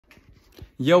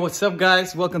Yo, what's up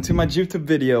guys? Welcome to my YouTube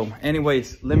video.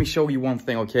 Anyways, let me show you one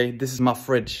thing, okay? This is my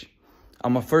fridge.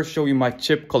 I'm gonna first show you my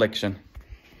chip collection.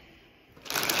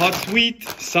 Hot sweet,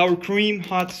 sour cream,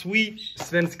 hot sweet,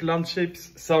 svensk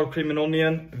landchips, sour cream and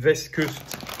onion, västkust,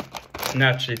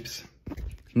 närchips.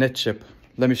 Net chip.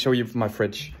 Let me show you my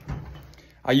fridge.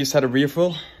 I just had a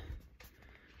refill.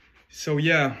 So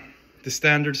yeah, the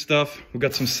standard stuff. We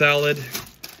got some salad,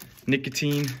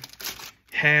 nicotine,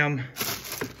 ham,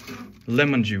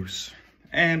 lemon juice,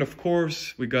 and of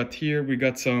course we got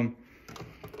some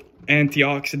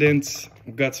antioxidants.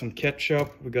 We got some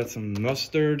ketchup, we got some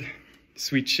mustard,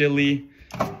 sweet chili,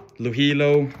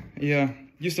 Lohilo, yeah,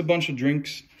 just a bunch of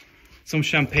drinks, some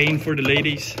champagne for the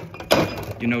ladies.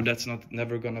 You know that's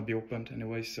never gonna be opened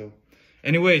anyway. So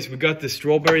anyways, we got the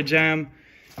strawberry jam,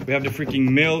 we have the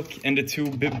freaking milk, and the two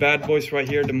big bad boys right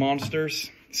here, the monsters,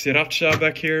 sriracha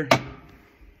back here.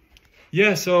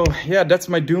 Yeah, so yeah, that's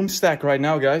my doom stack right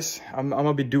now, guys. I'm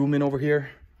gonna be dooming over here.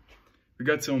 We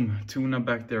got some tuna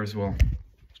back there as well.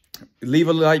 Leave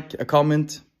a like, a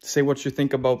comment, say what you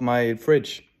think about my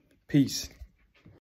fridge. Peace.